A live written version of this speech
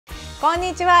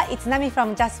Konnichiwa, it's Nami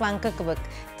from Just One Cookbook.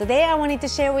 Today I wanted to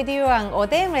share with you an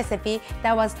Oden recipe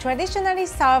that was traditionally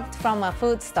served from a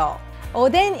food stall.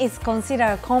 Oden is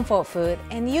considered comfort food,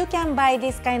 and you can buy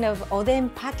this kind of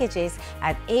Oden packages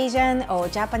at Asian or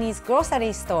Japanese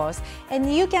grocery stores,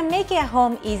 and you can make it at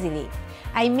home easily.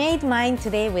 I made mine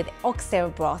today with oxtail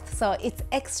broth, so it's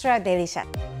extra delicious.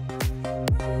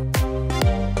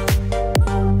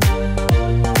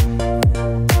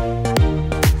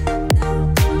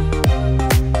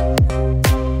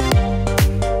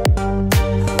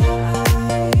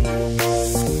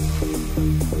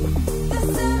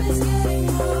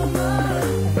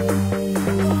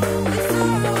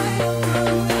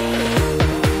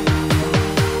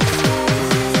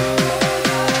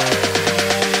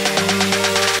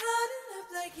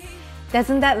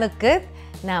 Doesn't that look good?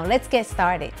 Now let's get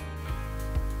started.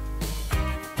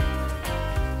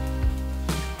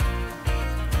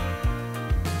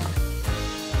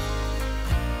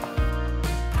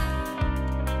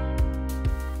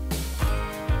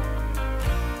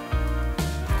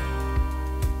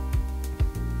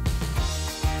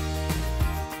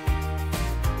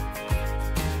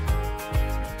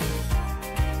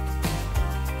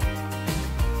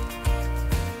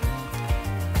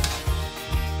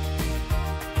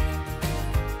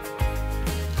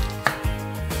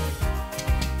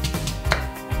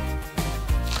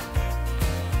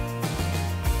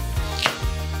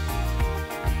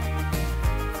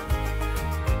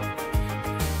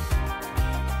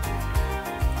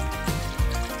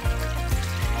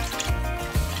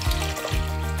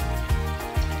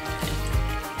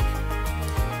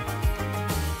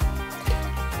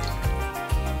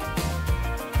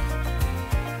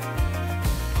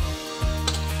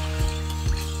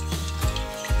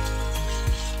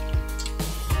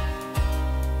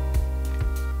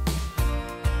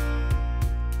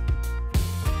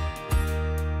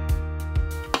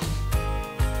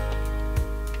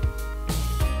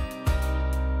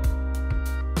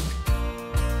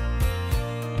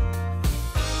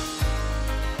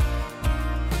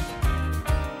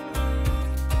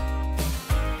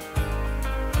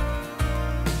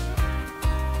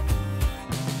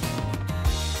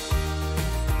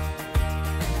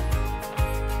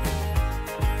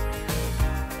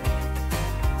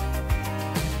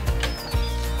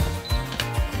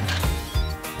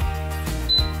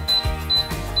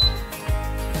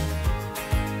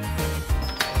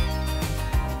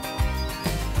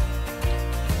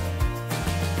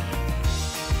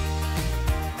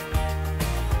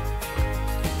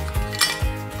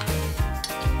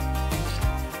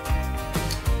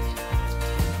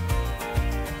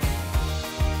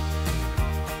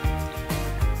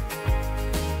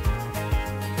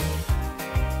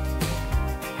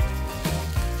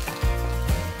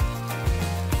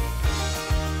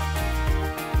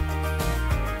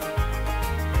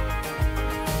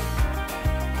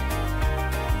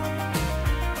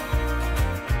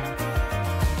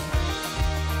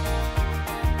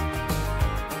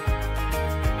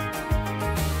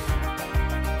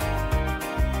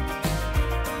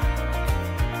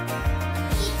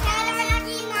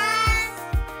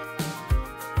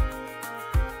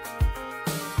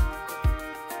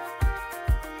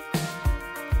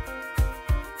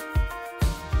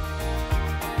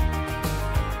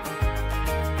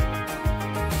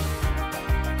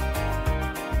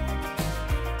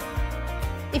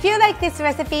 If you like this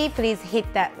recipe, please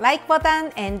hit that like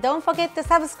button and don't forget to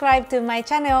subscribe to my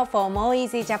channel for more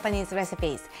easy Japanese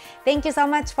recipes. Thank you so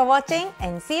much for watching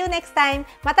and see you next time.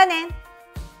 またね!